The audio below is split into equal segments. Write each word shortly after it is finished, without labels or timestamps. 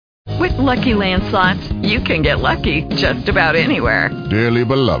With Lucky Land Slots, you can get lucky just about anywhere. Dearly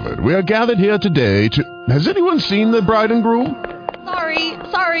beloved, we are gathered here today to... Has anyone seen the bride and groom?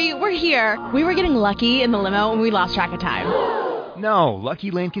 Sorry, we're here. We were getting lucky in the limo and we lost track of time. No,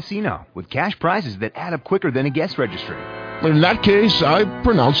 Lucky Land Casino, with cash prizes that add up quicker than a guest registry. In that case, I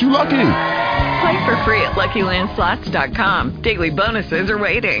pronounce you lucky. Play for free at LuckyLandSlots.com. Daily bonuses are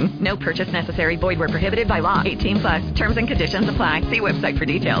waiting. No purchase necessary. Void where prohibited by law. 18+. Terms and conditions apply. See website for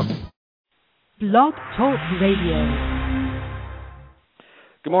details. Blog Talk Radio.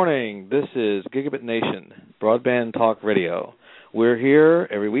 Good morning. This is Gigabit Nation, Broadband Talk Radio. We're here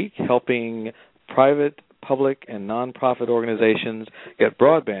every week helping private, public, and nonprofit organizations get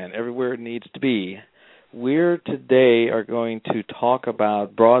broadband everywhere it needs to be. We today are going to talk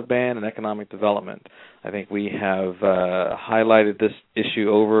about broadband and economic development. I think we have highlighted this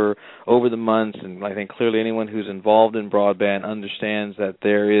issue over the months, and I think clearly anyone who's involved in broadband understands that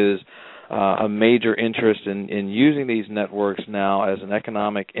there is a major interest in using these networks now as an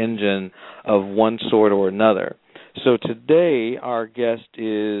economic engine of one sort or another. So today our guest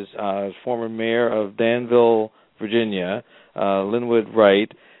is former mayor of Danville, Virginia, Linwood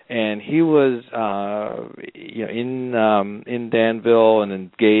Wright. And he was, in Danville and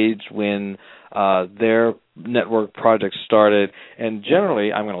engaged when their network project started. And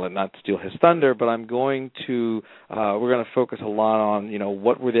generally, I'm going to not steal his thunder, but we're going to focus a lot on,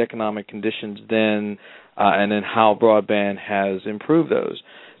 what were the economic conditions then, and then how broadband has improved those.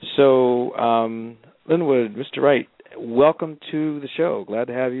 So, Linwood, Mr. Wright, welcome to the show. Glad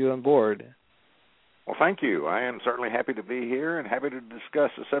to have you on board. Well, thank you. I am certainly happy to be here and happy to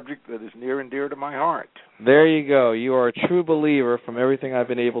discuss a subject that is near and dear to my heart. There you go. You are a true believer from everything I've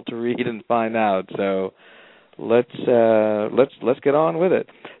been able to read and find out. So let's get on with it.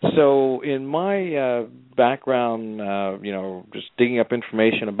 So in my background, just digging up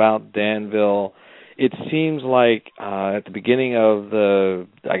information about Danville, it seems like at the beginning of the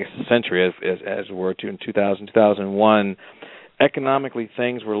century, as it were, in 2000, 2001, economically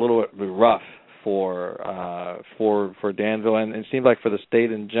things were a little bit rough for Danville, and it seemed like for the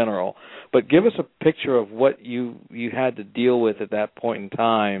state in general. But give us a picture of what you had to deal with at that point in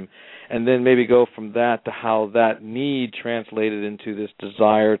time, and then maybe go from that to how that need translated into this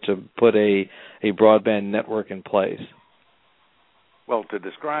desire to put a broadband network in place. Well, to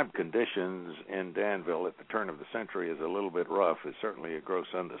describe conditions in Danville at the turn of the century as a little bit rough is certainly a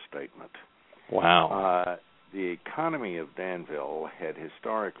gross understatement. Wow. The economy of Danville had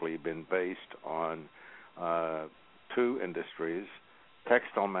historically been based on two industries,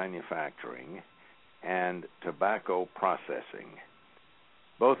 textile manufacturing and tobacco processing.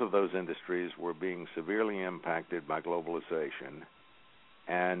 Both of those industries were being severely impacted by globalization,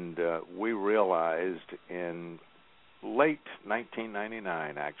 and we realized in late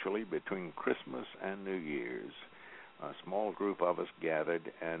 1999, actually, between Christmas and New Year's, a small group of us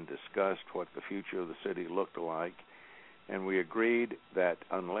gathered and discussed what the future of the city looked like, and we agreed that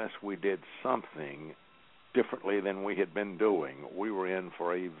unless we did something differently than we had been doing, we were in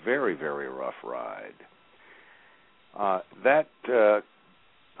for a very, very rough ride.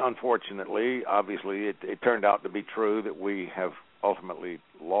 Unfortunately, obviously, it turned out to be true that we have ultimately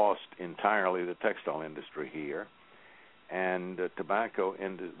lost entirely the textile industry here. And the tobacco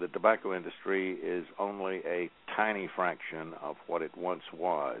industry is only a tiny fraction of what it once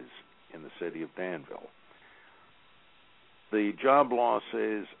was in the city of Danville. The job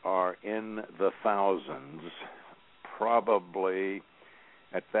losses are in the thousands. Probably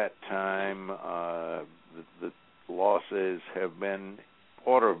at that time, the losses have been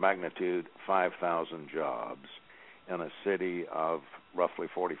order of magnitude 5,000 jobs in a city of roughly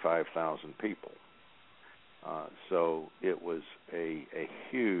 45,000 people. So it was a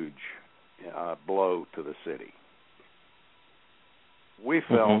huge blow to the city. We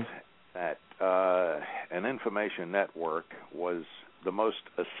felt that an information network was the most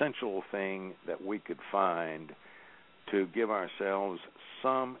essential thing that we could find to give ourselves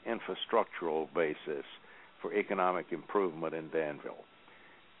some infrastructural basis for economic improvement in Danville.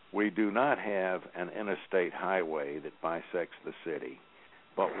 We do not have an interstate highway that bisects the city,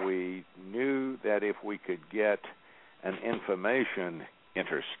 but we knew that if we could get an information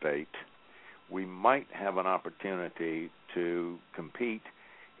interstate, we might have an opportunity to compete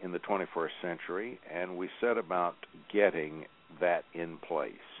in the 21st century, and we set about getting that in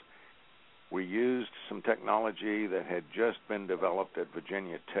place. We used some technology that had just been developed at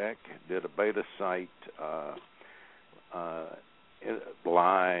Virginia Tech, did a beta site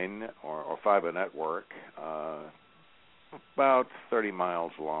line or fiber network about 30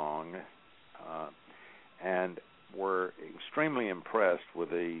 miles long, and were extremely impressed with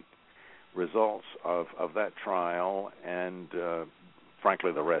the results of that trial, and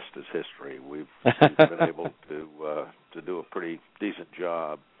frankly, the rest is history. We've been able to do a pretty decent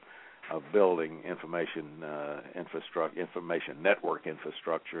job of building information network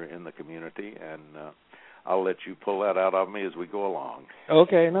infrastructure in the community, and I'll let you pull that out of me as we go along.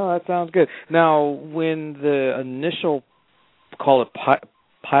 Okay, no, that sounds good. Now, when the initial, call it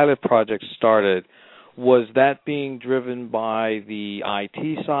pilot project started, was that being driven by the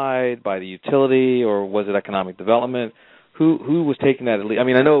IT side, by the utility, or was it economic development? Who was taking that lead? I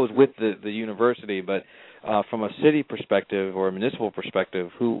mean, I know it was with the university, but from a city perspective or a municipal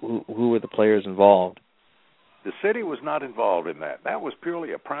perspective, who were the players involved? The city was not involved in that. That was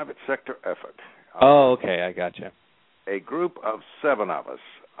purely a private sector effort. Oh, okay, I got you. A group of 7 of us,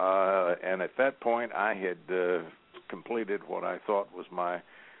 and at that point I had completed what I thought was my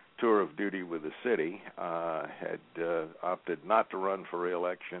tour of duty with the city, had opted not to run for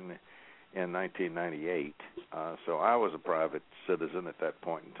re-election in 1998, so I was a private citizen at that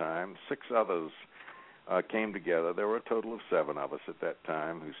point in time. 6 others came together. There were a total of 7 of us at that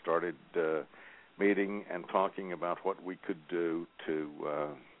time who started meeting and talking about what we could do to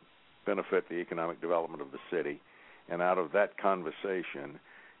benefit the economic development of the city. And out of that conversation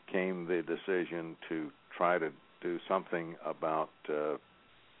came the decision to try to do something about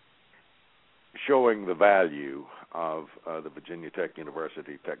showing the value of the Virginia Tech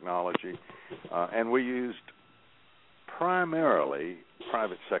University technology. And we used primarily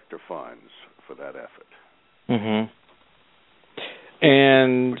private sector funds for that effort. Mm-hmm.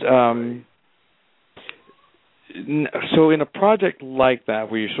 And so in a project like that,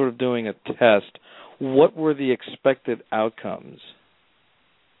 where you're sort of doing a test, what were the expected outcomes?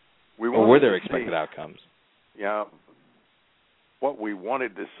 Or were there expected outcomes? Yeah. What we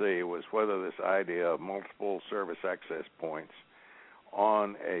wanted to see was whether this idea of multiple service access points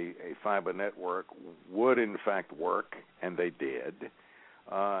on a fiber network would in fact work, and they did.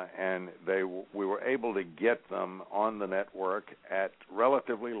 And we were able to get them on the network at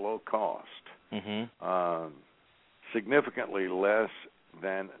relatively low cost. Mm-hmm. Significantly less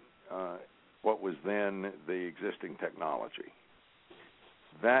than what was then the existing technology.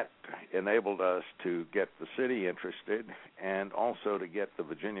 That enabled us to get the city interested and also to get the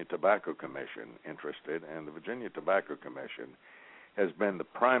Virginia Tobacco Commission interested. And the Virginia Tobacco Commission has been the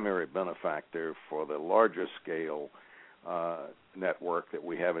primary benefactor for the larger scale network that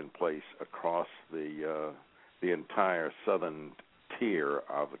we have in place across the entire southern tier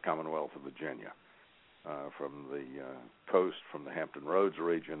of the Commonwealth of Virginia. From the coast, from the Hampton Roads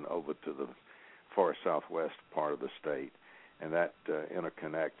region over to the far southwest part of the state, and that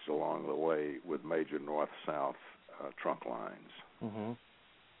interconnects along the way with major north-south trunk lines. Mm-hmm.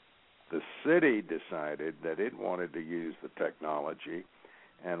 The city decided that it wanted to use the technology,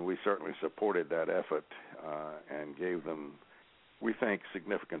 and we certainly supported that effort and gave them, we think,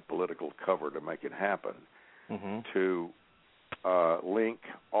 significant political cover to make it happen, mm-hmm. to link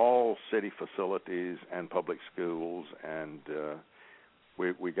all city facilities and public schools, and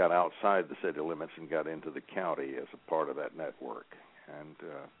we got outside the city limits and got into the county as a part of that network. And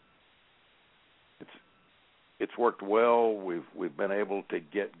it's worked well. We've been able to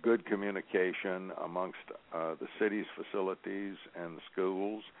get good communication amongst the city's facilities and the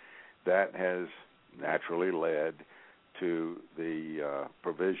schools. That has naturally led to the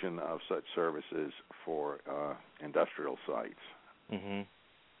provision of such services for industrial sites. Mm-hmm.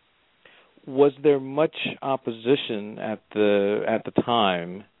 Was there much opposition at the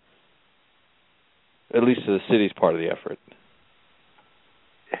time, at least to the city's part of the effort?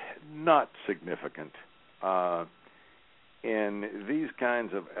 Not significant. In these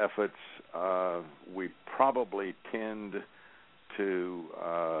kinds of efforts, we probably tend to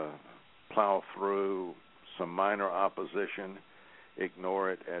plow through some minor opposition,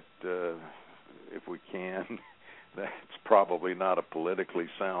 ignore it if we can. That's probably not a politically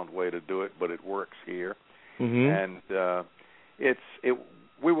sound way to do it, but it works here. Mm-hmm. And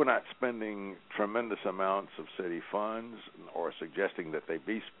we were not spending tremendous amounts of city funds or suggesting that they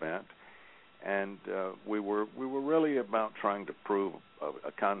be spent, and we were really about trying to prove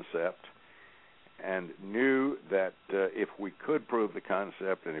a concept, and knew that if we could prove the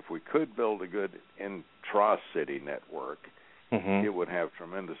concept and if we could build a good intra-city network, mm-hmm. it would have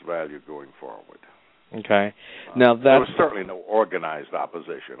tremendous value going forward. Okay. Now there was certainly no organized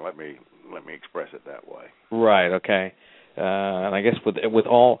opposition. Let me express it that way. Right. Okay. And I guess with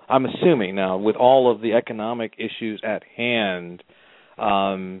all, I'm assuming now, with all of the economic issues at hand,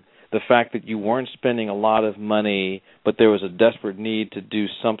 the fact that you weren't spending a lot of money, but there was a desperate need to do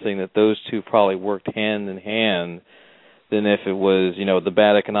something, that those two probably worked hand in hand. than if it was, the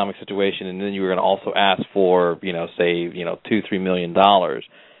bad economic situation, and then you were going to also ask for, say, $2-3 million.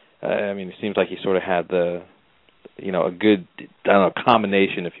 It seems like he sort of had a good,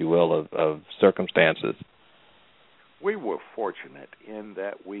 combination, if you will, of circumstances. We were fortunate in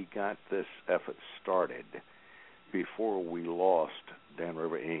that we got this effort started before we lost Dan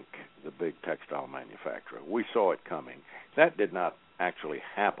River Inc., the big textile manufacturer. We saw it coming. That did not actually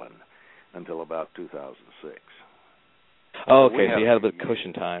happen until about 2006. Oh, okay, so you had a bit of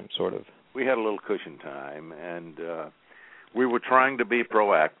cushion time, sort of. We had a little cushion time, and we were trying to be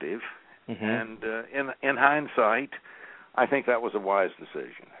proactive. Mm-hmm. And in hindsight, I think that was a wise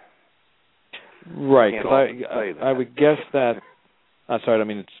decision. Right, because I would guess that. I'm sorry, I don't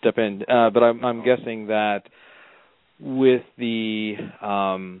mean to step in, but I'm guessing that with the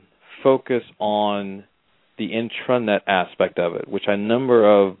focus on the intranet aspect of it, which a number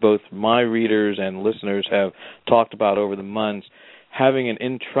of both my readers and listeners have talked about over the months, having an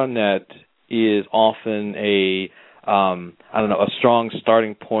intranet is often a strong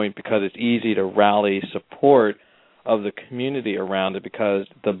starting point because it's easy to rally support of the community around it, because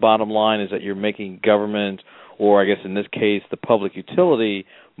the bottom line is that you're making government, or I guess in this case the public utility,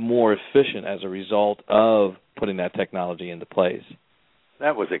 more efficient as a result of putting that technology into place.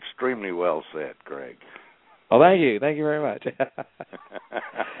 That was extremely well said, Greg. Oh, thank you very much.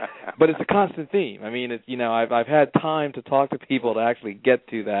 But it's a constant theme. I've had time to talk to people to actually get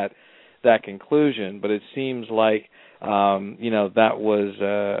to that conclusion, but it seems like that was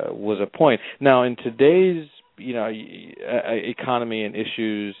a point. Now, in today's economy and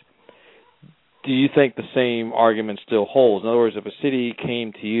issues, do you think the same argument still holds? In other words, if a city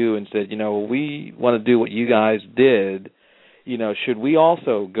came to you and said, we want to do what you guys did, should we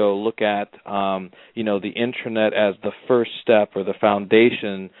also go look at, the intranet as the first step or the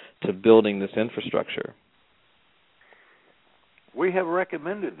foundation to building this infrastructure? We have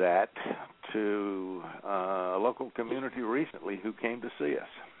recommended that to a local community recently who came to see us,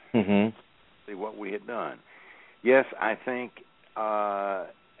 see what we had done. Yes, I think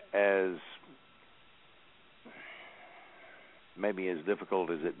as maybe as difficult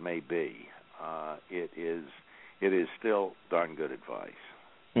as it may be, it is still darn good advice.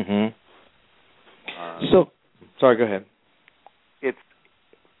 Mm-hmm. Sorry, go ahead. It's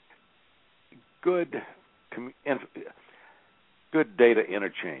good data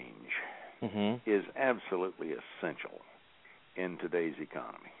interchange is absolutely essential in today's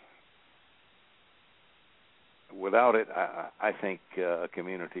economy. Without it, I think a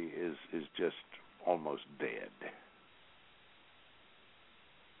community is just almost dead.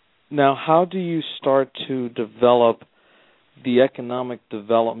 Now, how do you start to develop the economic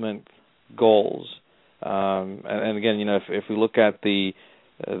development goals? And again, if we look at the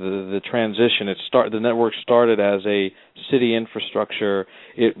transition, the network started as a city infrastructure.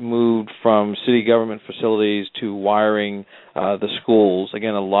 It moved from city government facilities to wiring the schools.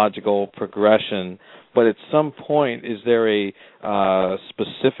 Again, a logical progression. But at some point, is there a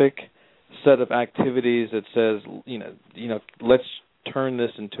specific set of activities that says, let's turn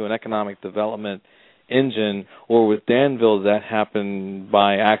this into an economic development engine, or with Danville, that happened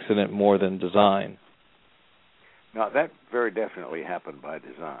by accident more than design? Now, that very definitely happened by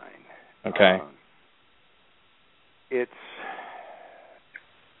design. Okay. It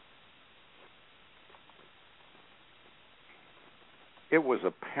was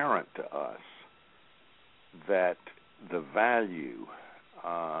apparent to us that the value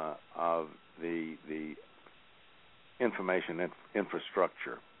of the information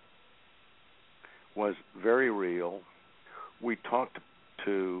infrastructure was very real. We talked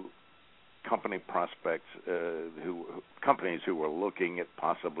to company prospects, companies who were looking at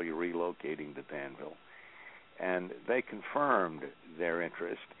possibly relocating to Danville, and they confirmed their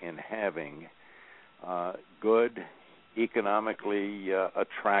interest in having good, economically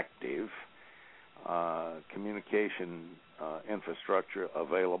attractive communication infrastructure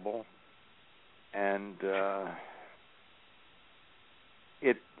available, and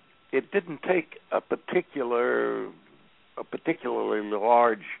it didn't take a particularly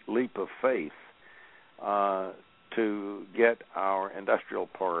large leap of faith to get our industrial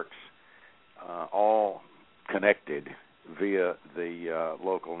parks all connected via the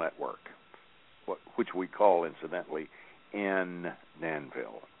local network, which we call, incidentally, in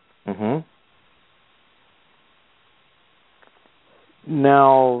Danville. Mm-hmm.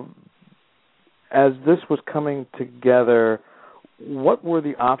 Now, as this was coming together, what were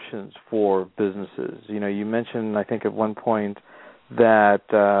the options for businesses? You mentioned, I think, at one point that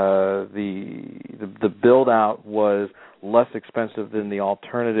the build out was less expensive than the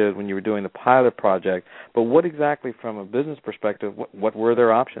alternative when you were doing the pilot project. But what exactly, from a business perspective, what were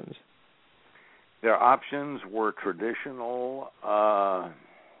their options? Their options were traditional,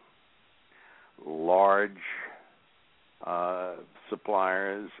 large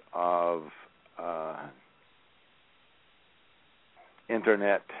suppliers of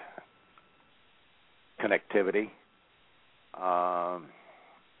internet connectivity. I'm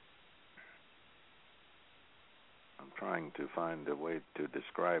trying to find a way to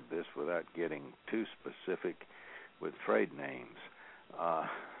describe this without getting too specific with trade names.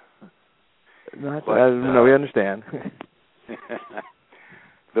 No, we understand.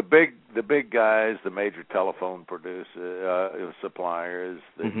 The big guys, the major telephone producers, suppliers,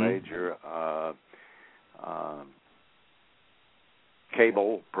 the major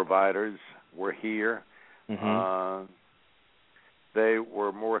cable providers were here. They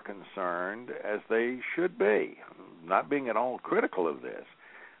were more concerned, as they should be, not being at all critical of this,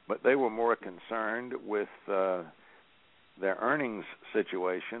 but they were more concerned with their earnings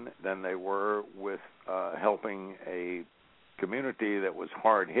situation than they were with helping a community that was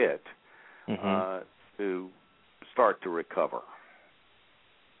hard hit to start to recover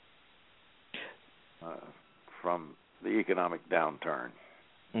from the economic downturn.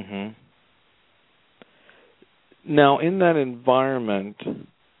 Now, in that environment,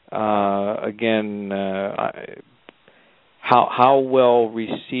 again, how well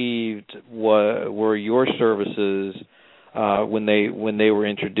received were your services when they were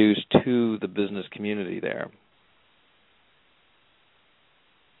introduced to the business community there?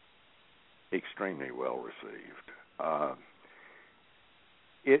 Extremely well received.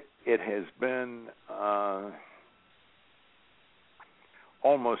 It has been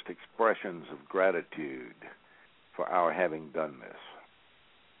almost expressions of gratitude for our having done this.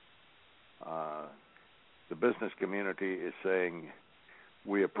 The business community is saying,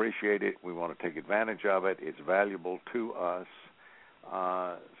 we appreciate it, we want to take advantage of it, it's valuable to us.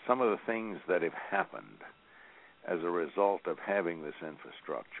 Some of the things that have happened as a result of having this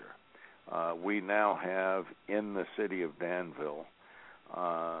infrastructure. We now have in the city of Danville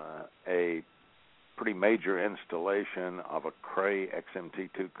a pretty major installation of a Cray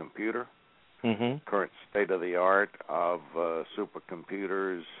XMT2 computer, current state-of-the-art of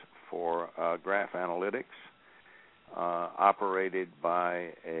supercomputers for graph analytics, operated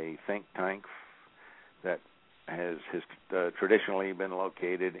by a think tank that has traditionally been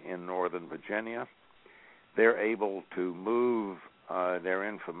located in Northern Virginia. They're able to move their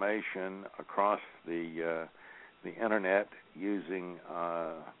information across the internet using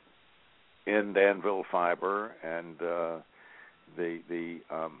in Danville fiber and the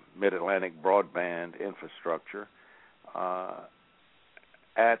Mid-Atlantic broadband infrastructure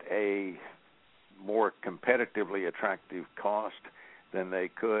at a more competitively attractive cost than they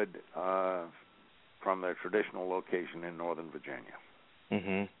could from their traditional location in Northern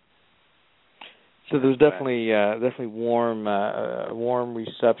Virginia. So there's definitely warm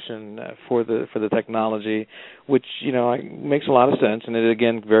reception for the technology, which makes a lot of sense, and it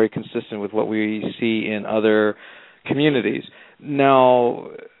again very consistent with what we see in other communities. Now,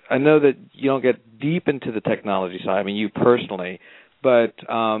 I know that you don't get deep into the technology side. I mean, you personally, but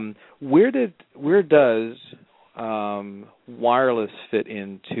where does wireless fit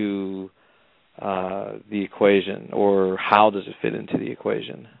into the equation, or how does it fit into the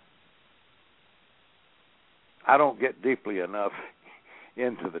equation? I don't get deeply enough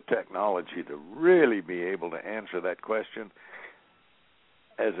into the technology to really be able to answer that question.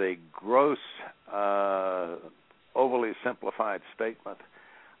 As a gross, overly simplified statement,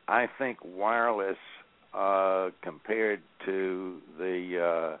 I think wireless, compared to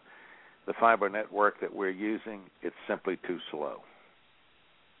the fiber network that we're using, it's simply too slow.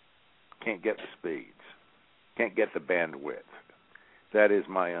 Can't get the speeds, can't get the bandwidth. That is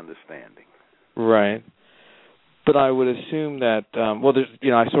my understanding. Right. But I would assume that, there's,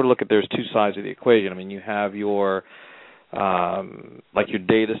 I sort of look at there's two sides of the equation. I mean, you have your, like your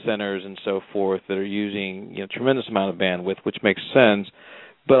data centers and so forth that are using, tremendous amount of bandwidth, which makes sense.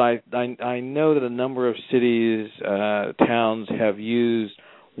 But I know that a number of cities, towns have used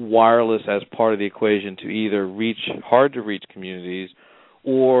wireless as part of the equation to either reach hard to reach communities,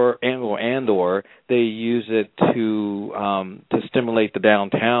 or they use it to stimulate the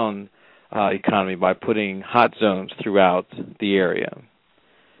downtown economy by putting hot zones throughout the area.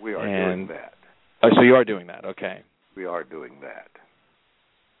 We are doing that. Oh, so you are doing that, okay. We are doing that.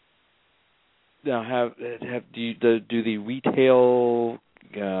 Now, do the retail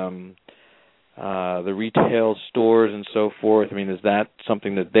retail stores and so forth? I mean, is that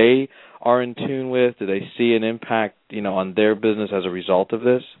something that they are in tune with? Do they see an impact, on their business as a result of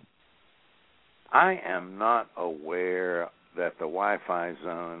this? I am not aware that the Wi-Fi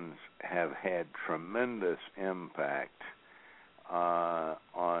zones have had tremendous impact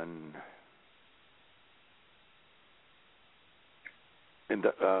on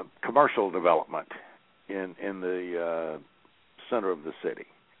commercial development in the center of the city.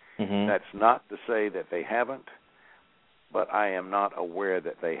 Mm-hmm. That's not to say that they haven't, but I am not aware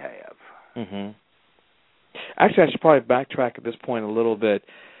that they have. Mm-hmm. Actually, I should probably backtrack at this point a little bit.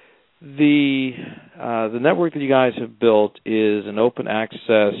 The network that you guys have built is an open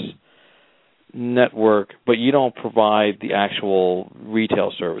access network, but you don't provide the actual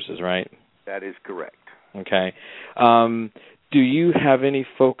retail services, right? That is correct. Okay. Do you have any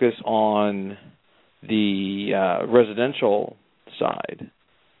focus on the residential side?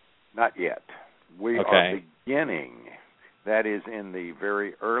 Not yet. We are beginning. That is in the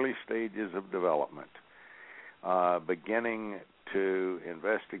very early stages of development, beginning to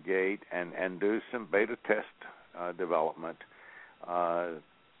investigate and do some beta test development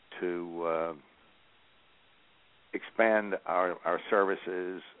to expand our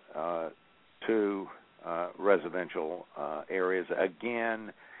services to residential areas.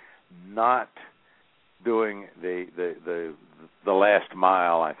 Again, not doing the last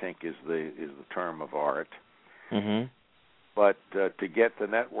mile, I think is the term of art. Mm-hmm. But to get the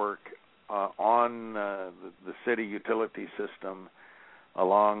network on the city utility system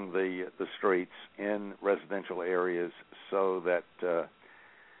along the streets in residential areas, so that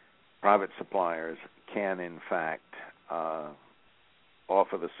private suppliers can in fact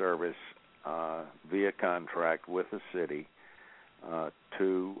offer the service via contract with the city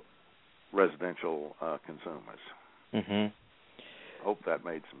to residential consumers. Mm-hmm. Hope that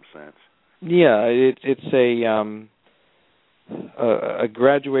made some sense. Yeah, it's a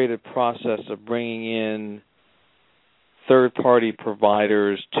graduated process of bringing in third-party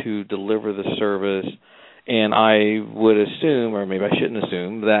providers to deliver the service, and I would assume, or maybe I shouldn't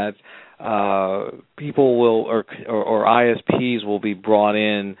assume, that people will or ISPs will be brought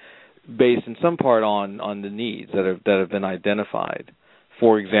in based in some part on the needs that have been identified.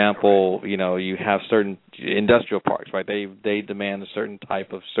 For example, you have certain industrial parks, right? They demand a certain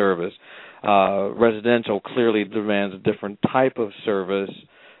type of service. Residential clearly demands a different type of service.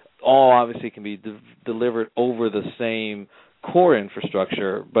 All obviously can be delivered over the same core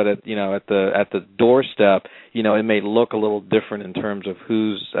infrastructure, but at the doorstep, it may look a little different in terms of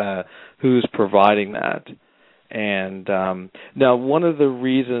who's providing that. And now, one of the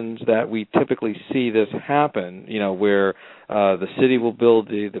reasons that we typically see this happen, where the city will build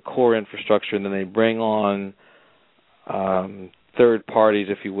the core infrastructure and then they bring on third parties,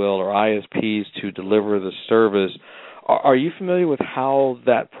 if you will, or ISPs to deliver the service. Are you familiar with how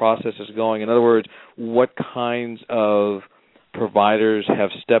that process is going? In other words, what kinds of providers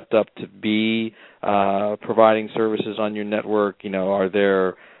have stepped up to be providing services on your network? Are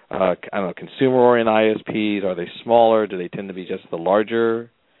there consumer-oriented ISPs? Are they smaller? Do they tend to be just the larger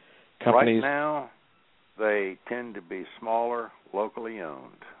companies? Right now, they tend to be smaller, locally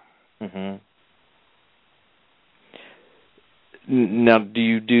owned. Mm-hmm. Now, do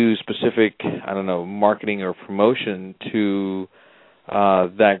you do specific, marketing or promotion to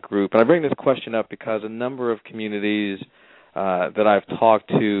that group? And I bring this question up because a number of communities that I've talked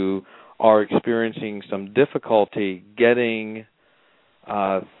to are experiencing some difficulty getting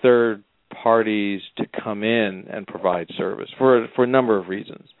third parties to come in and provide service for a number of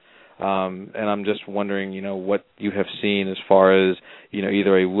reasons. And I'm just wondering, what you have seen as far as,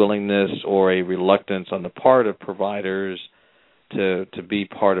 either a willingness or a reluctance on the part of providers to be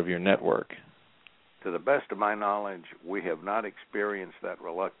part of your network. To the best of my knowledge, we have not experienced that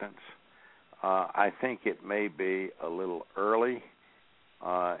reluctance. I think it may be a little early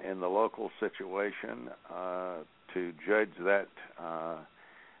in the local situation to judge that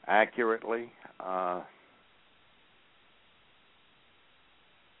accurately.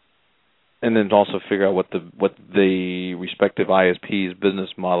 And then also figure out what the respective ISP's business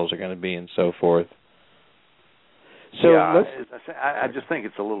models are going to be and so forth. So yeah, I just think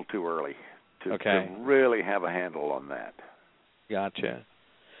it's a little too early to really have a handle on that. Gotcha.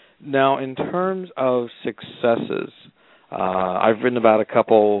 Now, in terms of successes, I've written about a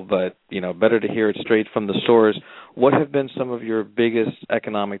couple, but better to hear it straight from the source. What have been some of your biggest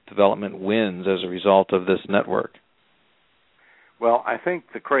economic development wins as a result of this network? Well, I think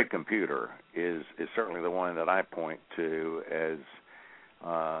the Cray computer is certainly the one that I point to as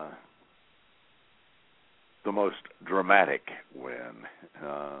the most dramatic win.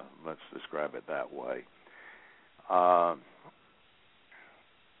 Let's describe it that way.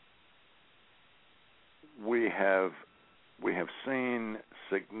 We have seen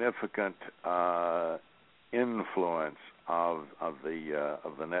significant influence of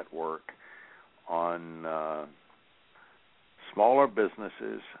the network on smaller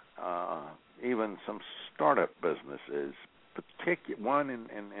businesses, even some startup businesses. One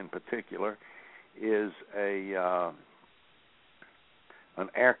in particular is an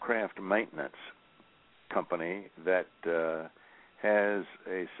aircraft maintenance company that has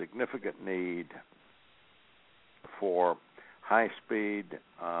a significant need for high-speed,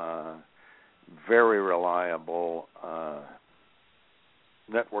 very reliable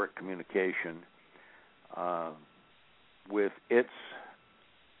network communication with its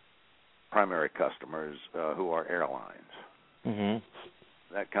primary customers, who are airlines. Mm-hmm.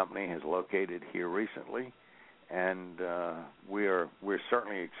 That company has located here recently, and we're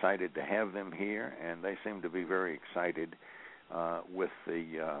certainly excited to have them here, and they seem to be very excited with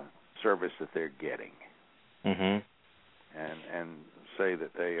the service that they're getting. Mm-hmm. And say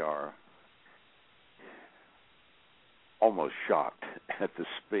that they are almost shocked at the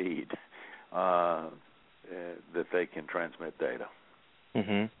speed that they can transmit data.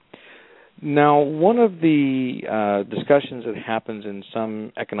 Mm-hmm. Now, one of the discussions that happens in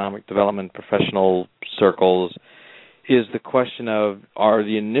some economic development professional circles is the question of, are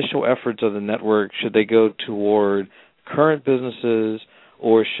the initial efforts of the network, should they go toward current businesses,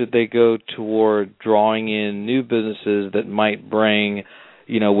 or should they go toward drawing in new businesses that might bring,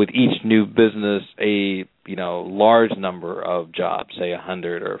 with each new business a, large number of jobs, say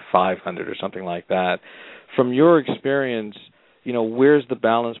 100 or 500 or something like that? From your experience, where's the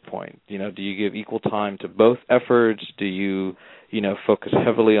balance point? Do you give equal time to both efforts? Do you, focus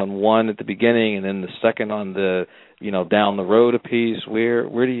heavily on one at the beginning and then the second on the, down the road a piece? Where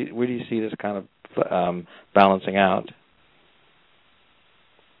do you see this kind of balancing out?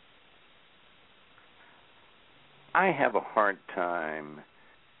 I have a hard time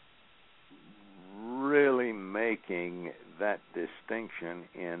really making that distinction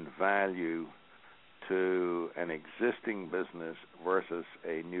in value to an existing business versus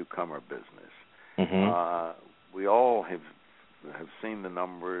a newcomer business. Mm-hmm. We all have seen the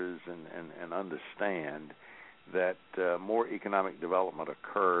numbers and understand that more economic development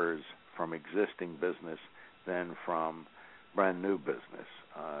occurs from existing business than from brand new business.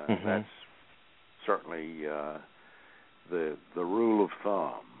 Mm-hmm. That's certainly the rule of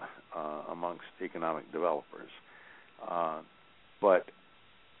thumb amongst economic developers. But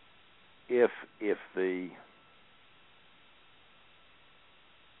if the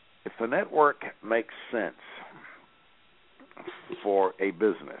network makes sense for a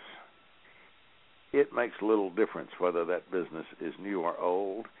business, it makes little difference whether that business is new or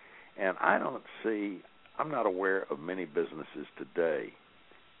old. And I'm not aware of many businesses today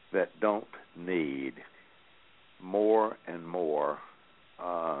that don't need more and more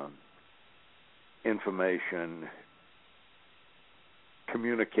information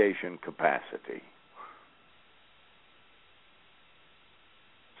communication capacity.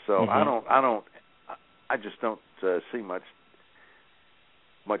 So mm-hmm. I just don't see much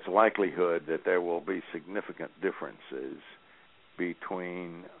likelihood that there will be significant differences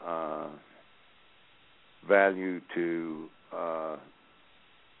between value to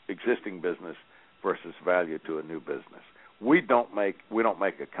existing business versus value to a new business. We don't make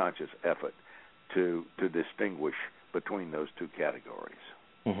a conscious effort to distinguish between those two categories.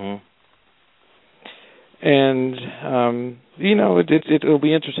 Mm-hmm. And it'll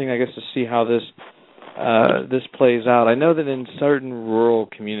be interesting, I guess, to see how this plays out. I know that in certain rural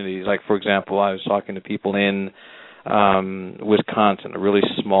communities, like for example, I was talking to people in Wisconsin, a really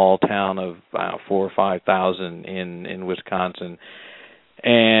small town of 4,000 or 5,000 in Wisconsin,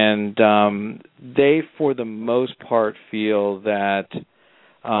 and they, for the most part, feel that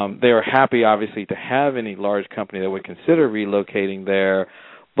they are happy, obviously, to have any large company that would consider relocating there,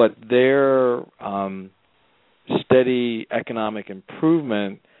 but their steady economic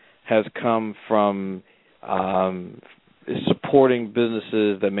improvement has come from supporting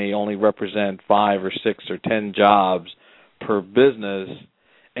businesses that may only represent 5 or 6 or 10 jobs per business.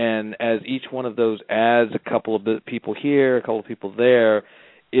 And as each one of those adds a couple of people here, a couple of people there,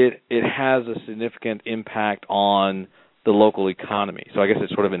 it has a significant impact on the local economy. So I guess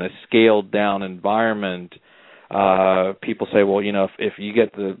it's sort of in a scaled-down environment. People say, well, if you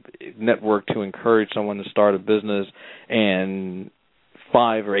get the network to encourage someone to start a business and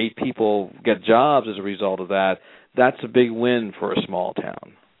 5 or 8 people get jobs as a result of that, that's a big win for a small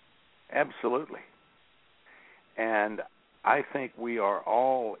town. Absolutely. And I think we are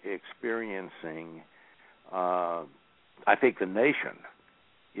all experiencing, I think the nation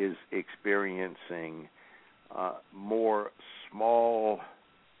is experiencing more small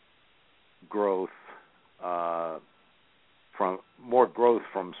growth from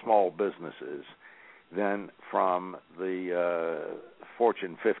small businesses than from the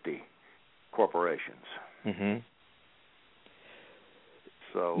Fortune 50 corporations. Mm-hmm.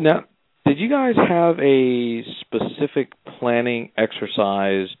 So now, did you guys have a specific planning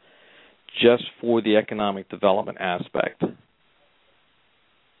exercise just for the economic development aspect?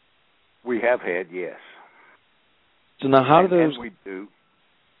 We have had, yes. So now, how do those? And we do.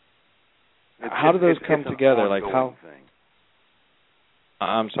 How do those come together? Like how? Thing.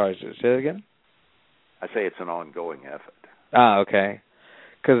 I'm sorry. Say that again. I say it's an ongoing effort. Okay.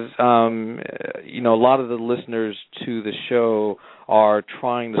 Because a lot of the listeners to the show are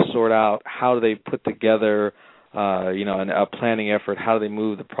trying to sort out how do they put together, a planning effort. How do they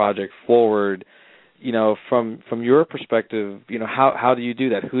move the project forward? From your perspective, how do you do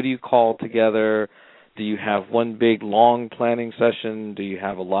that? Who do you call together? Do you have one big long planning session? Do you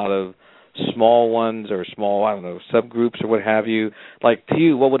have a lot of small ones or small, subgroups or what have you? Like, to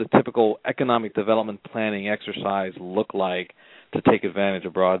you, what would a typical economic development planning exercise look like to take advantage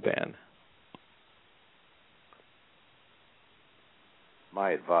of broadband?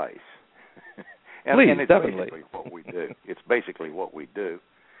 My advice. Please, and it's definitely. Basically what we do. It's basically what we do.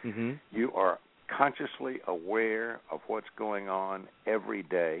 Mm-hmm. You are consciously aware of what's going on every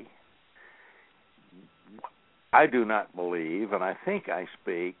day. I do not believe, and I think I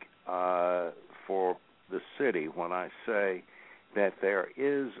speak for the city when I say that there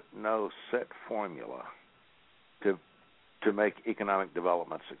is no set formula to make economic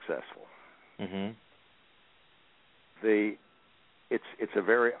development successful. Mm-hmm. It's a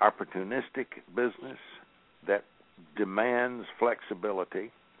very opportunistic business that demands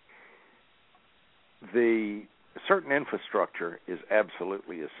flexibility. The certain infrastructure is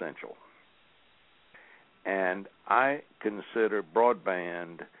absolutely essential. And I consider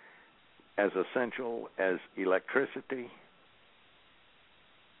broadband as essential as electricity,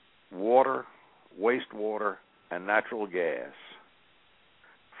 water, wastewater, and natural gas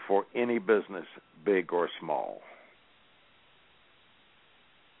for any business, big or small.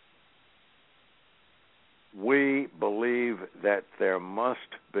 We believe that there must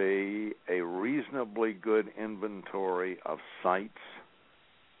be a reasonably good inventory of sites,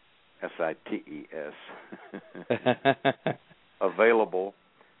 SITES, available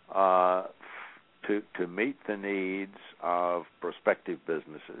to meet the needs of prospective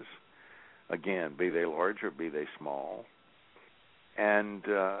businesses, again, be they large or be they small, and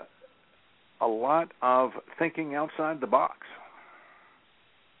a lot of thinking outside the box.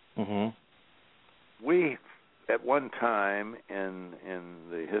 Mm-hmm. We, at one time in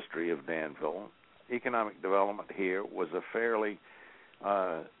the history of Danville, economic development here was a fairly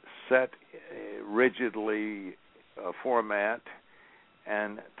set, rigidly format,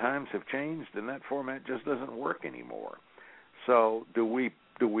 and times have changed, and that format just doesn't work anymore. So, do we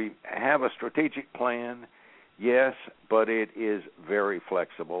have a strategic plan? Yes, but it is very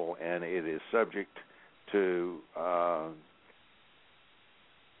flexible, and it is subject to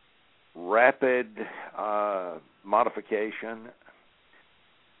rapid modification,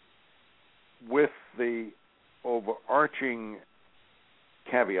 with the overarching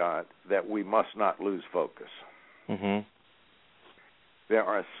caveat that we must not lose focus. Mm-hmm. There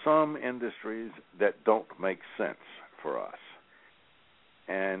are some industries that don't make sense for us,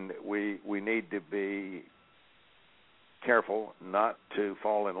 and we need to be careful not to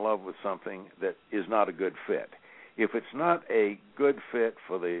fall in love with something that is not a good fit. If it's not a good fit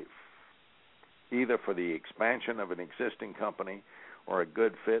for either for the expansion of an existing company or a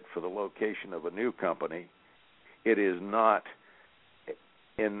good fit for the location of a new company, it is not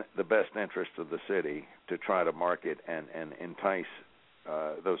in the best interest of the city to try to market and entice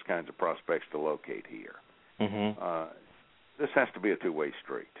those kinds of prospects to locate here. Mm-hmm. This has to be a two-way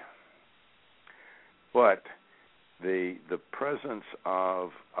street. But the presence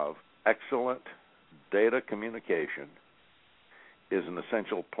of excellent data communication is an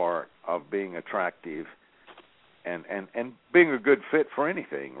essential part of being attractive and being a good fit for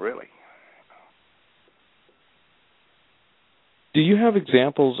anything, really. Do you have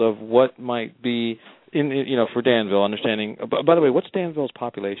examples of what might be for Danville? Understanding. By the way, what's Danville's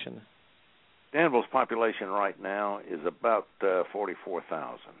population? Danville's population right now is about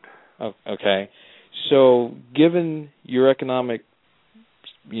 44,000. Oh, okay. So, given your economic,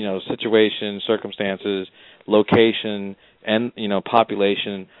 situation, circumstances, location, and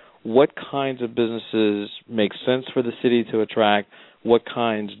population, what kinds of businesses make sense for the city to attract, what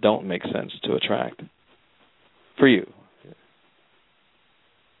kinds don't make sense to attract for you?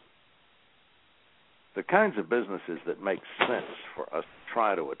 The kinds of businesses that make sense for us to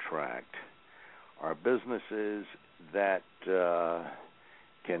try to attract are businesses that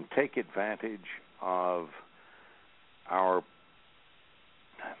can take advantage of our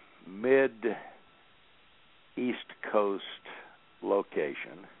mid-East Coast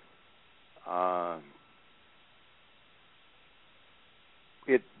location.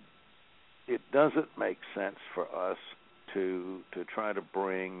 It doesn't make sense for us to try to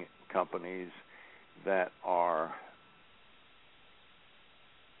bring companies that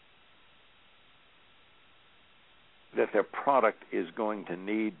their product is going to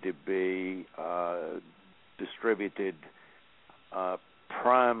need to be distributed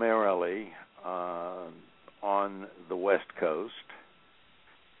primarily on the West Coast,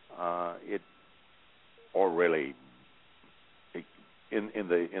 or really in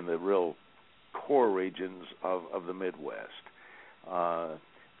the real core regions of the Midwest.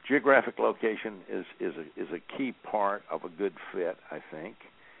 Geographic location is a key part of a good fit, I think.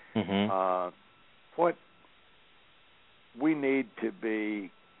 Mm-hmm. What we need to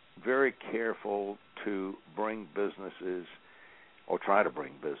be very careful to bring businesses, or try to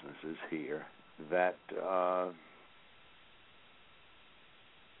bring businesses here, that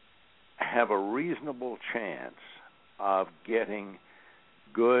have a reasonable chance of getting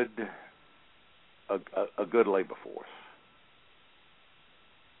a good labor force.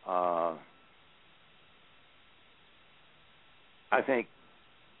 I think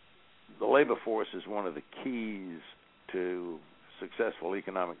the labor force is one of the keys to successful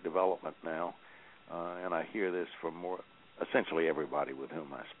economic development now, and I hear this from essentially everybody with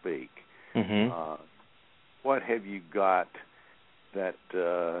whom I speak. Mm-hmm. What have you got that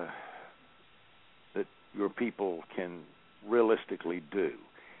your people can realistically do?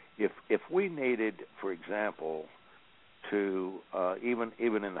 If we needed, for example, to even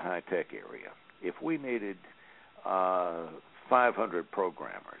in the high tech area, if we needed 500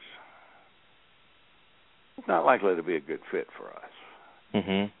 programmers, it's not likely to be a good fit for us.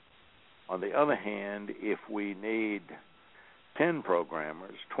 Mm-hmm. On the other hand, if we need 10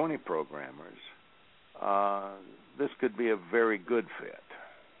 programmers, 20 programmers, this could be a very good fit.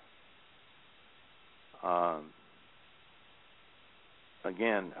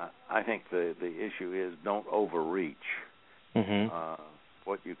 Again, I think the issue is don't overreach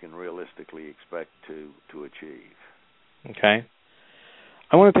what you can realistically expect to achieve. Okay.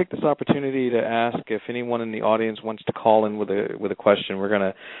 I want to take this opportunity to ask if anyone in the audience wants to call in with a question. We're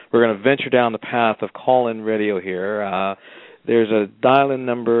gonna venture down the path of call-in radio here. There's a dial-in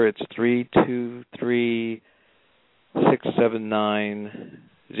number. It's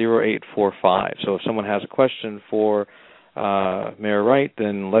 323-679-0845. So if someone has a question for Mayor Wright,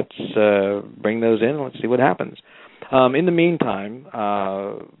 then let's bring those in and let's see what happens. In the meantime,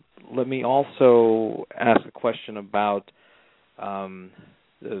 let me also ask a question about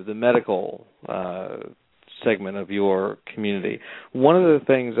the medical segment of your community. One of the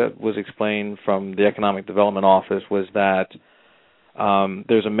things that was explained from the Economic Development Office was that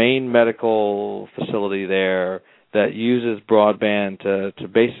there's a main medical facility there that uses broadband to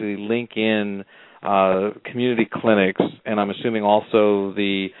basically link in community clinics, and I'm assuming also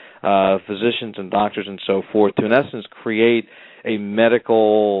the physicians and doctors and so forth, to in essence create a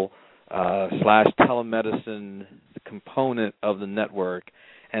medical / telemedicine component of the network,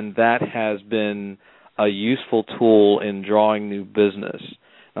 and that has been a useful tool in drawing new business.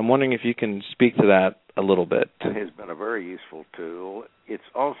 I'm wondering if you can speak to that a little bit. It has been a very useful tool. It's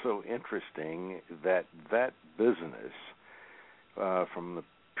also interesting that business, from the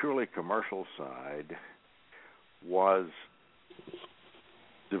purely commercial side, was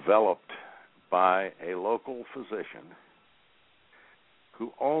developed by a local physician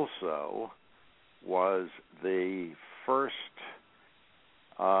who also was the first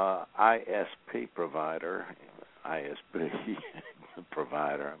ISP provider.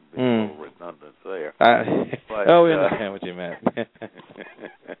 Provider. I'm being a little redundant there. We understand what you meant.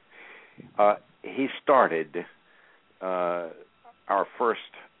 He started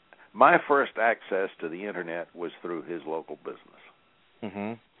my first access to the internet was through his local business.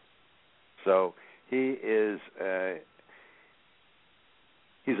 Mm-hmm. So he's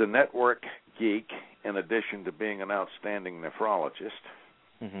a network geek in addition to being an outstanding nephrologist.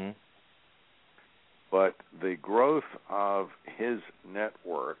 Mm-hmm. But the growth of his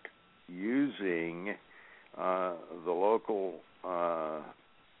network using the local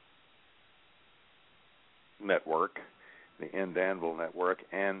network the In Danville Network,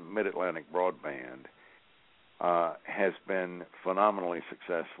 and Mid-Atlantic Broadband has been phenomenally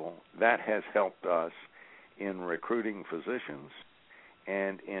successful. That has helped us in recruiting physicians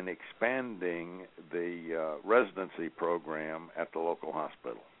and in expanding the residency program at the local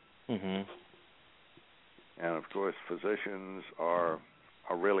hospital. Mm-hmm. And, of course, physicians are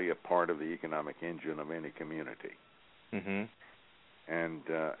really a part of the economic engine of any community. Mm-hmm. And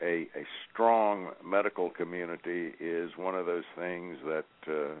a strong medical community is one of those things that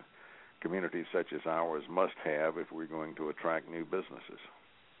communities such as ours must have if we're going to attract new businesses.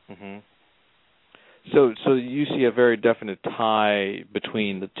 Mm-hmm. So you see a very definite tie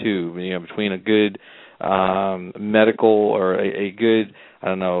between the two, between a good medical or a good,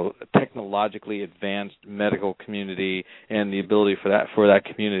 technologically advanced medical community and the ability for that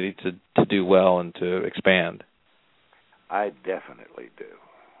community to do well and to expand. I definitely do.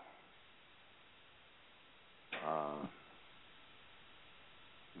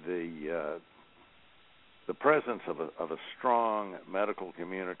 The presence of a strong medical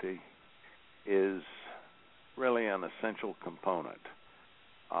community is really an essential component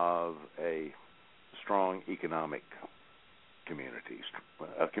of a strong economic community,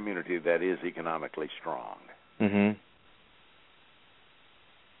 a community that is economically strong. Mm-hmm.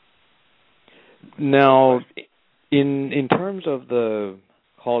 Now, in terms of the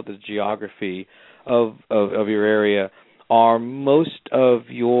geography of your area, are most of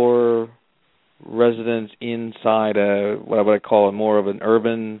your residents inside what I would call more of an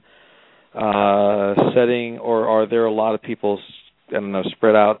urban setting, or are there a lot of people,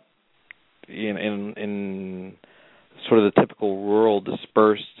 spread out in sort of the typical rural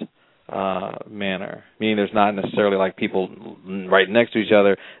dispersed manner? Meaning there's not necessarily like people right next to each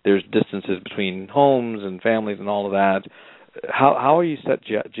other. There's distances between homes and families and all of that. How are you set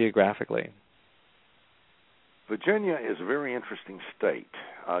geographically? Virginia is a very interesting state.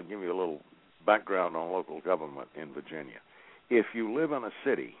 I'll give you a little background on local government in Virginia. If you live in a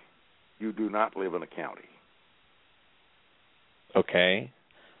city, you do not live in a county. Okay.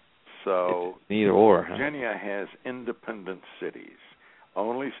 So it's neither or. Virginia has independent cities,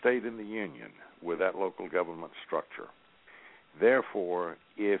 only state in the Union with that local government structure. Therefore,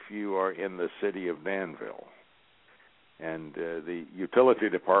 if you are in the city of Danville, and the utility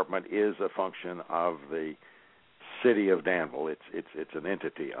department is a function of the city of Danville, it's an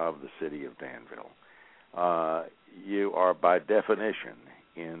entity of the city of Danville, you are by definition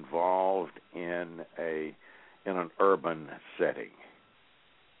involved in an urban setting.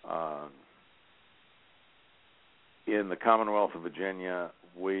 In the Commonwealth of Virginia,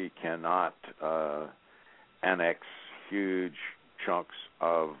 we cannot annex huge chunks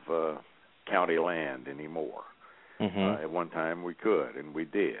of county land anymore. Mm-hmm. At one time we could, and we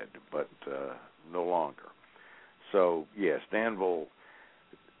did, but no longer. So, yes, Danville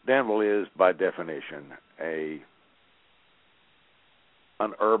is, by definition, an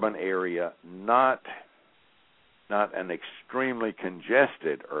urban area, not an extremely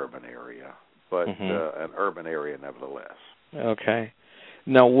congested urban area, but mm-hmm. an urban area nevertheless. Okay.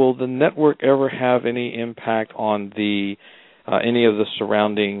 Now, will the network ever have any impact on any of the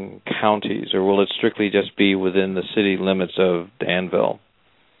surrounding counties, or will it strictly just be within the city limits of Danville?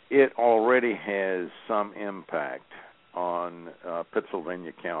 It already has some impact on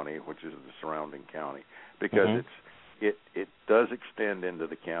Pittsylvania County, which is the surrounding county, because mm-hmm. it does extend into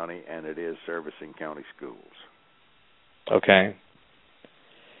the county, and it is servicing county schools. Okay.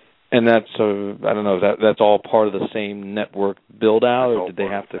 And that's that's all part of the same network build out, or did they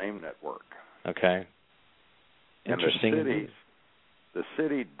have to? The same network. Okay. Interesting. And the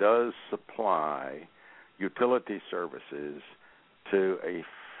city does supply utility services to a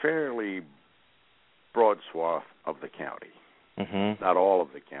fairly broad swath of the county. Mm-hmm. Not all of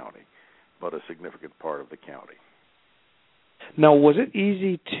the county, but a significant part of the county. Now, was it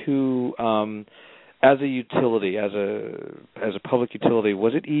easy to, as a utility, as a public utility,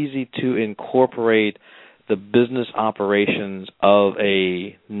 was it easy to incorporate the business operations of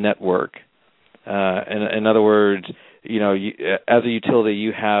a network? In other words, as a utility,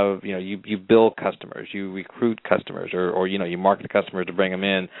 you have, you bill customers, you recruit customers, or you market the customers to bring them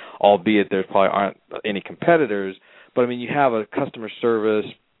in, albeit there probably aren't any competitors. But, you have a customer service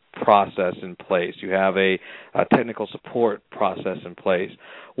process in place. You have a technical support process in place.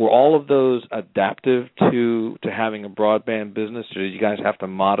 Were all of those adaptive to having a broadband business, or did you guys have to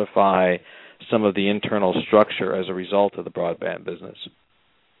modify some of the internal structure as a result of the broadband business?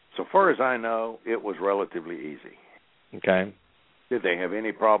 So far as I know, it was relatively easy. Okay. Did they have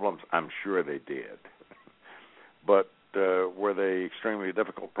any problems? I'm sure they did. But were they extremely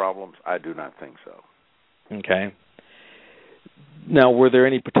difficult problems? I do not think so. Okay. Now, were there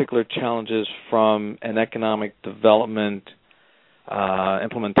any particular challenges from an economic development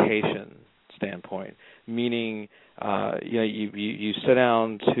implementation standpoint? Meaning, you sit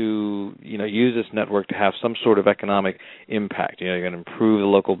down to use this network to have some sort of economic impact. You're going to improve the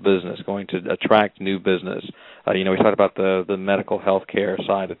local business, going to attract new business. We talked about the medical health care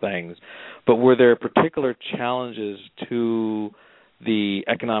side of things, but were there particular challenges to the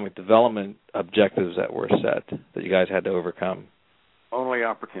economic development objectives that were set that you guys had to overcome? Only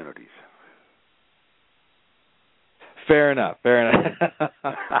opportunities. Fair enough. Fair enough.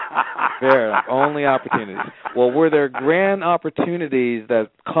 Only opportunities. Well, were there grand opportunities that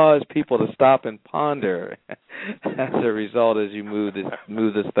caused people to stop and ponder as a result as you move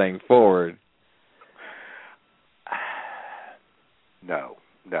this thing forward? No.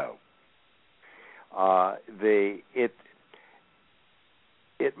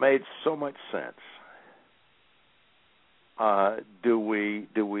 It made so much sense. Do we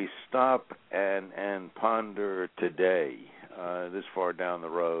stop and ponder today, this far down the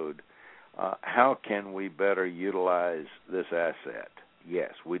road, how can we better utilize this asset?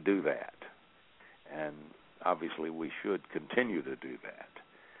 Yes, we do that, and obviously we should continue to do that.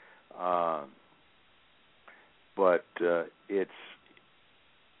 But it's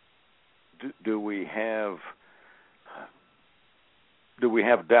do we have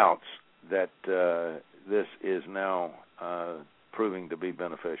doubts that this is now proving to be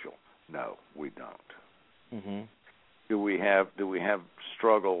beneficial? No, we don't. Mm-hmm. Do we have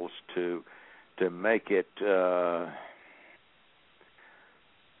struggles to make it a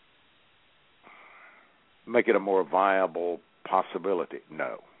more viable possibility?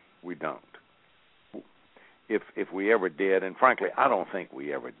 No, we don't. If we ever did, and frankly, I don't think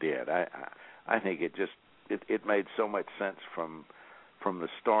we ever did. I think it made so much sense from the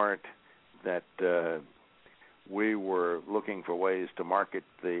start that we were looking for ways to market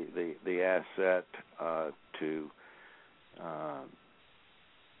the asset, to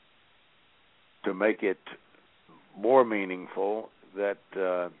make it more meaningful, that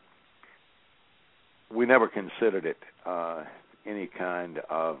we never considered it any kind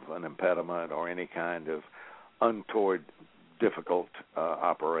of an impediment or any kind of untoward difficult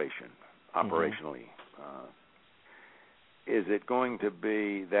operationally. Is it going to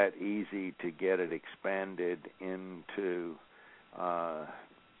be that easy to get it expanded into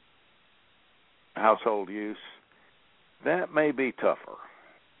household use? That may be tougher.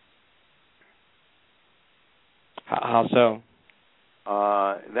 How so?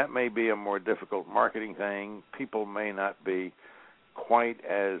 That may be a more difficult marketing thing. People may not be quite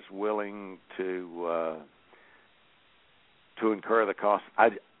as willing to incur the cost.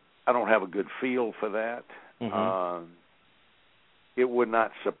 I don't have a good feel for that. Mm-hmm. It would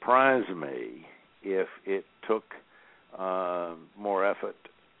not surprise me if it took more effort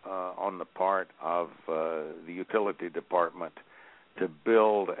on the part of the utility department to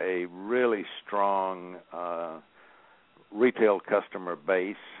build a really strong retail customer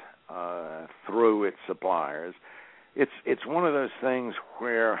base through its suppliers. It's one of those things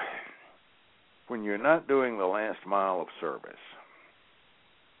where when you're not doing the last mile of service,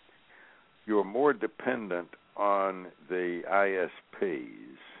 you're more dependent on the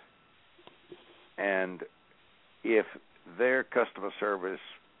ISPs, and if their customer service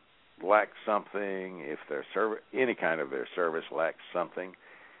lacks something, if their any kind of their service lacks something,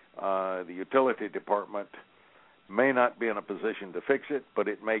 the utility department may not be in a position to fix it, but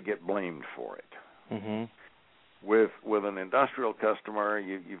it may get blamed for it. Mm-hmm. With an industrial customer,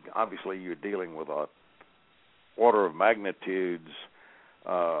 you're dealing with a order of magnitudes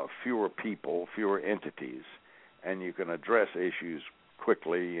fewer people, fewer entities, and you can address issues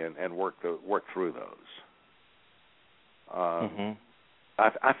quickly and work through those. Mm-hmm.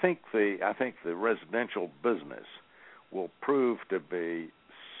 I think the residential business will prove to be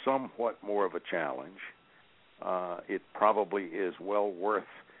somewhat more of a challenge. It probably is well worth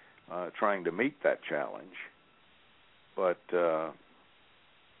trying to meet that challenge, but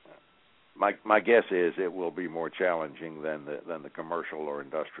my guess is it will be more challenging than the commercial or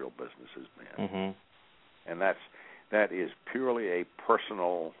industrial business has been. Mm-hmm. And that is purely a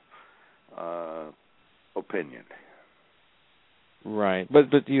personal opinion. Right,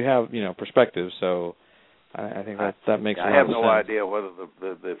 but you have perspective, so I think that makes a lot of sense. I have no idea whether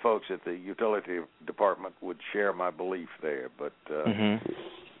the folks at the utility department would share my belief there, but mm-hmm.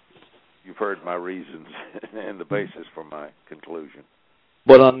 You've heard my reasons and the basis for my conclusion.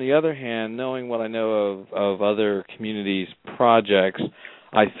 But on the other hand, knowing what I know of other communities' projects,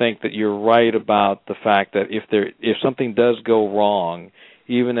 I think that you're right about the fact that if something does go wrong,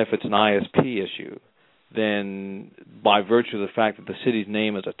 even if it's an ISP issue, then by virtue of the fact that the city's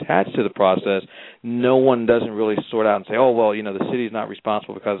name is attached to the process, no one doesn't really sort out and say, oh, well, the city's not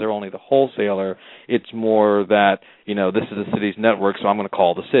responsible because they're only the wholesaler. It's more that, this is the city's network, so I'm going to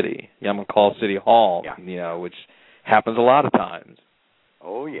call the city. I'm going to call City Hall, which happens a lot of times.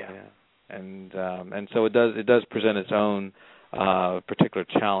 Oh, yeah. And so it does present its own particular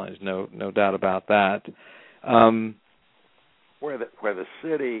challenge, no doubt about that. Where the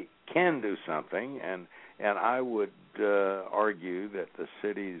city can do something, and I would argue that the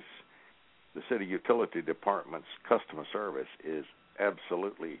city utility department's customer service is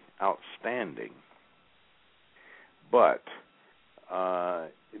absolutely outstanding. But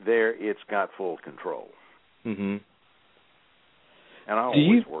it's got full control. Mm-hmm. And I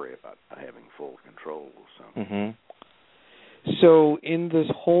always worry about having full control. So. Mm-hmm. So in this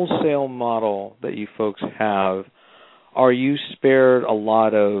wholesale model that you folks have, are you spared a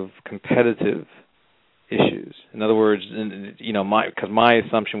lot of competitive issues? In other words, because my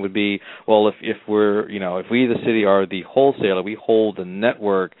assumption would be, well, if we the city are the wholesaler, we hold the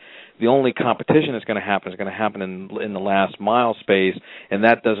network, the only competition that's going to happen in the last mile space, and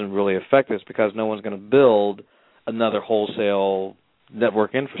that doesn't really affect us because no one's going to build another wholesale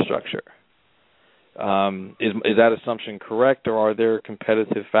network infrastructure. Is that assumption correct, or are there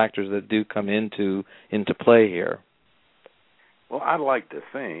competitive factors that do come into play here? Well, I'd like to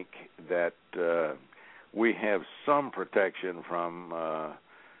think that we have some protection from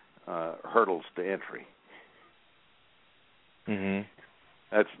hurdles to entry. Mm-hmm.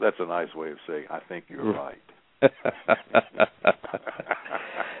 That's a nice way of saying I think you're right.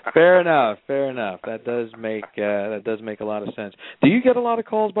 Fair enough. That does make a lot of sense. Do you get a lot of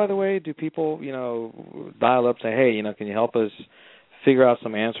calls, by the way? Do people, dial up and say, hey, can you help us figure out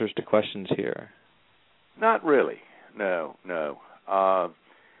some answers to questions here? Not really. No.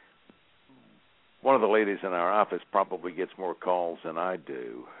 One of the ladies in our office probably gets more calls than I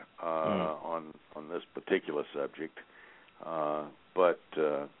do on this particular subject. But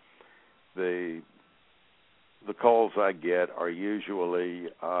the calls I get are usually,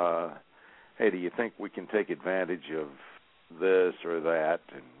 hey, do you think we can take advantage of this or that?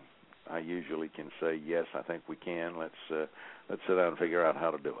 And I usually can say, yes, I think we can. Let's sit down and figure out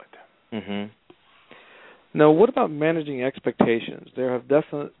how to do it. Mm-hmm. Now, what about managing expectations? There have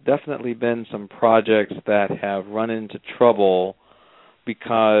definitely been some projects that have run into trouble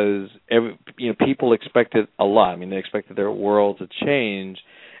because people expected a lot. I mean, they expected their world to change,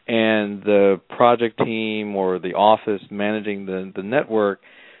 and the project team or the office managing the network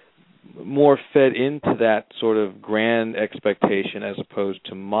more fed into that sort of grand expectation as opposed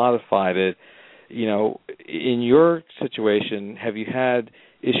to modified it. In your situation, have you had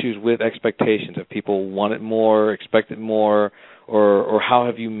issues with expectations? Have people wanted more, expected more, or how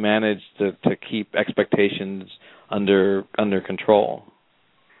have you managed to keep expectations under control?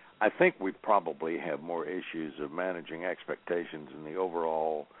 I think we probably have more issues of managing expectations in the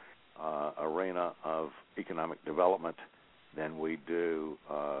overall arena of economic development than we do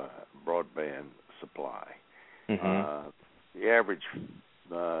broadband supply. Mm-hmm. The average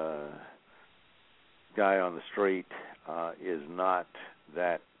guy on the street is not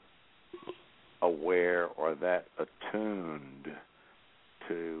that aware or that attuned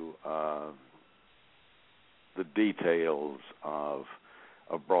to the details of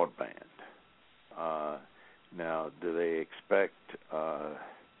broadband. Now, do they expect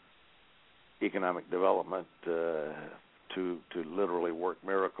economic development to literally work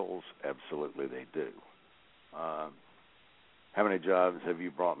miracles? Absolutely, they do. How many jobs have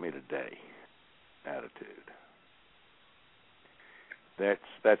you brought me today? Attitude.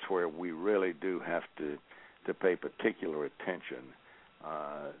 That's where we really do have to pay particular attention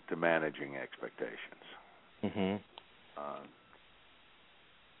to managing expectations. Mm-hmm.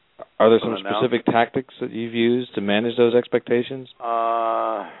 Are there some specific tactics that you've used to manage those expectations?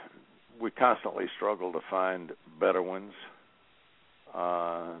 We constantly struggle to find better ones.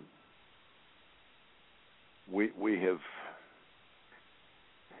 We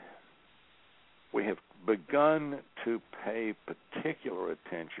have begun to pay particular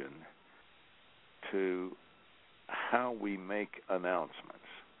attention to how we make announcements.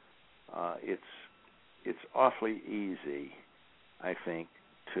 It's awfully easy, I think,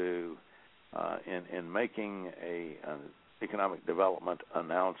 to in making an economic development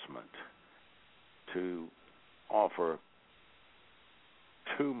announcement to offer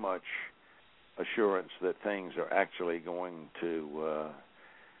too much assurance that things are actually going to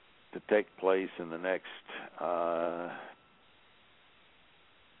take place in the next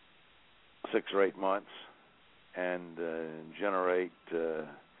 6 or 8 months and generate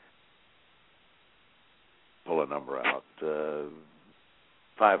pull a number out,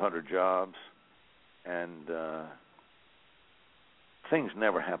 500 jobs, and things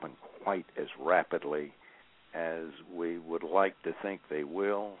never happen quite as rapidly as we would like to think they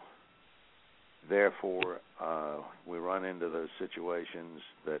will. Therefore, we run into those situations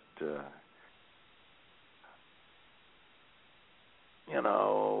that,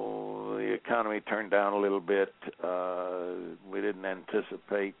 the economy turned down a little bit. We didn't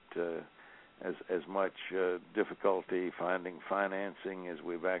anticipate as much difficulty finding financing as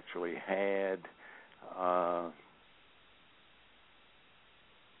we've actually had.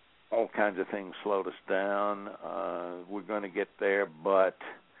 All kinds of things slowed us down. We're going to get there, but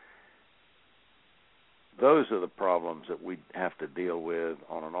those are the problems that we have to deal with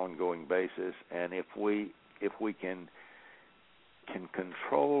on an ongoing basis. And if we can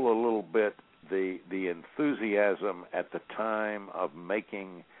control a little bit the enthusiasm at the time of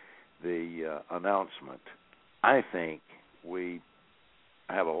making the announcement, I think we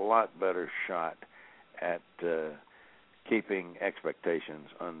have a lot better shot at keeping expectations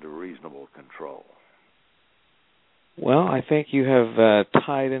under reasonable control. Well, I think you have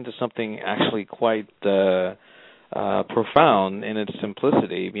tied into something actually quite profound in its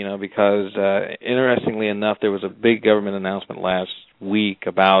simplicity, because interestingly enough, there was a big government announcement last week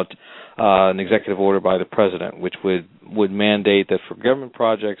about an executive order by the president, which would mandate that for government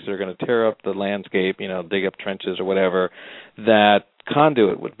projects that are going to tear up the landscape, dig up trenches or whatever, that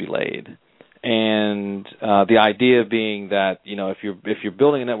conduit would be laid. And the idea being that, if you're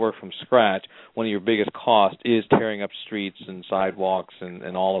building a network from scratch, one of your biggest costs is tearing up streets and sidewalks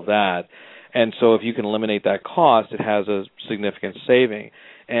and all of that. And so if you can eliminate that cost, it has a significant saving.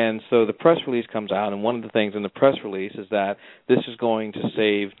 And so the press release comes out, and one of the things in the press release is that this is going to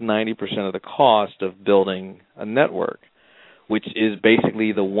save 90% of the cost of building a network, which is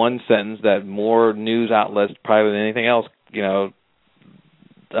basically the one sentence that more news outlets, probably than anything else,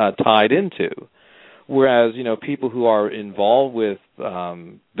 tied into. Whereas, people who are involved with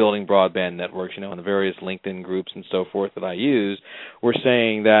building broadband networks, in the various LinkedIn groups and so forth that I use, were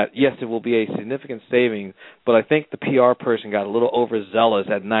saying that, yes, it will be a significant savings, but I think the PR person got a little overzealous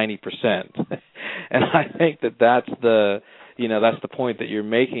at 90%. And I think that's the point that you're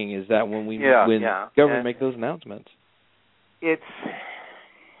making, is that when government make those announcements. You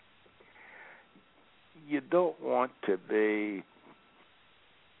don't want to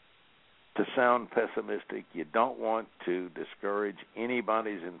sound pessimistic. You don't want to discourage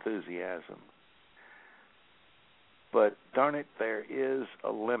anybody's enthusiasm. But darn it, there is a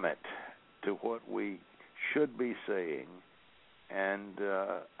limit to what we should be saying, and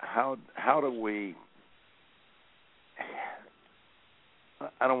how do we?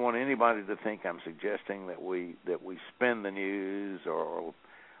 I don't want anybody to think I'm suggesting that we spin the news or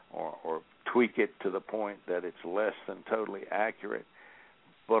tweak it to the point that it's less than totally accurate.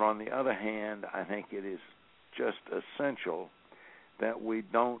 But on the other hand, I think it is just essential that we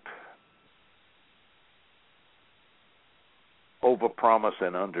don't overpromise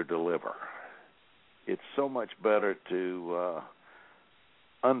and underdeliver. It's so much better to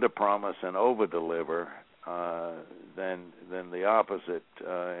underpromise and overdeliver than the opposite.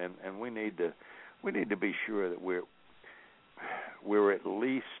 And we need to be sure that we're at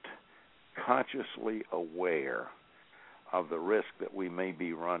least consciously aware of the risk that we may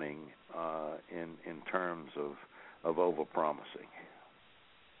be running in terms of overpromising.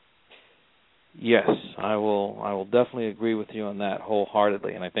 Yes, I will definitely agree with you on that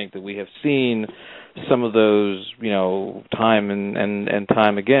wholeheartedly, and I think that we have seen some of those, time and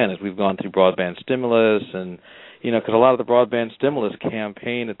time again as we've gone through broadband stimulus, and because a lot of the broadband stimulus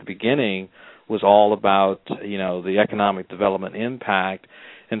campaign at the beginning was all about the economic development impact.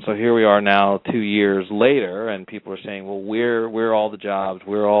 And so here we are now 2 years later, and people are saying, well, where are all the jobs?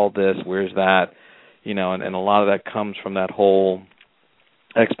 Where all this? Where's that? And a lot of that comes from that whole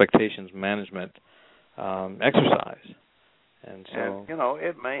expectations management exercise. And so,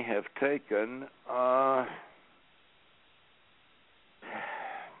 it may have taken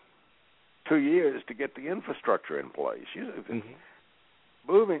 2 years to get the infrastructure in place.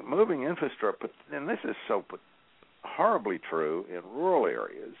 Moving infrastructure, and this is so horribly true in rural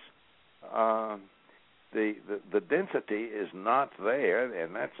areas. The density is not there,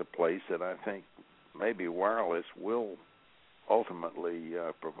 and that's a place that I think maybe wireless will ultimately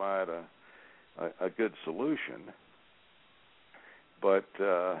provide a good solution. But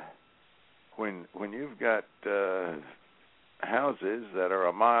when you've got houses that are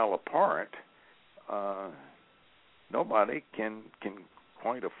a mile apart, nobody can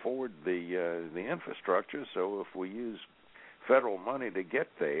quite afford the infrastructure. So if we use federal money to get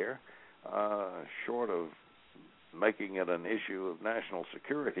there, short of making it an issue of national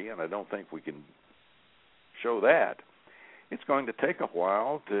security, and I don't think we can show that. It's going to take a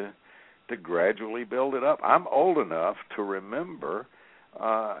while to gradually build it up. I'm old enough to remember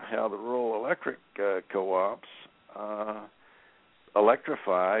how the rural electric co-ops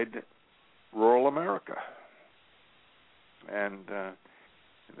electrified rural America, and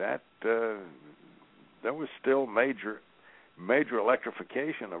that there was still major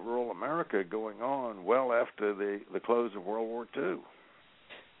electrification of rural America going on well after the close of World War II.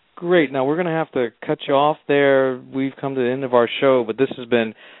 Great. Now, we're going to have to cut you off there. We've come to the end of our show, but this has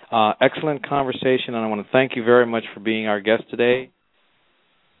been excellent conversation, and I want to thank you very much for being our guest today.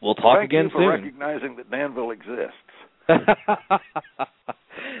 We'll talk again soon. Thank you for recognizing that Danville exists.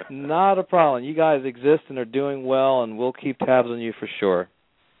 Not a problem. You guys exist and are doing well, and we'll keep tabs on you for sure.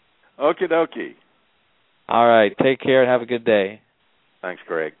 Okie dokie. All right. Take care and have a good day. Thanks,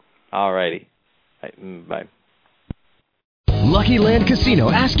 Greg. All righty. Bye. Lucky Land Casino,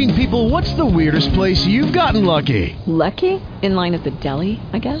 asking people, what's the weirdest place you've gotten lucky? Lucky? In line at the deli,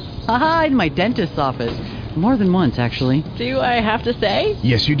 I guess? Aha, in my dentist's office. More than once, actually. Do I have to say?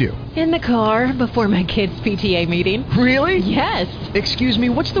 Yes, you do. In the car before my kids' PTA meeting. Really? Yes. Excuse me,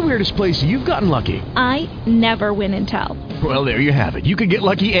 what's the weirdest place you've gotten lucky? I never win and tell. Well, there you have it. You can get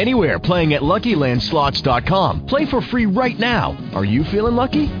lucky anywhere, playing at LuckyLandSlots.com. Play for free right now. Are you feeling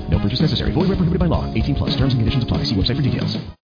lucky? No purchase necessary. Void where prohibited by law. 18+. Terms and conditions apply. See website for details.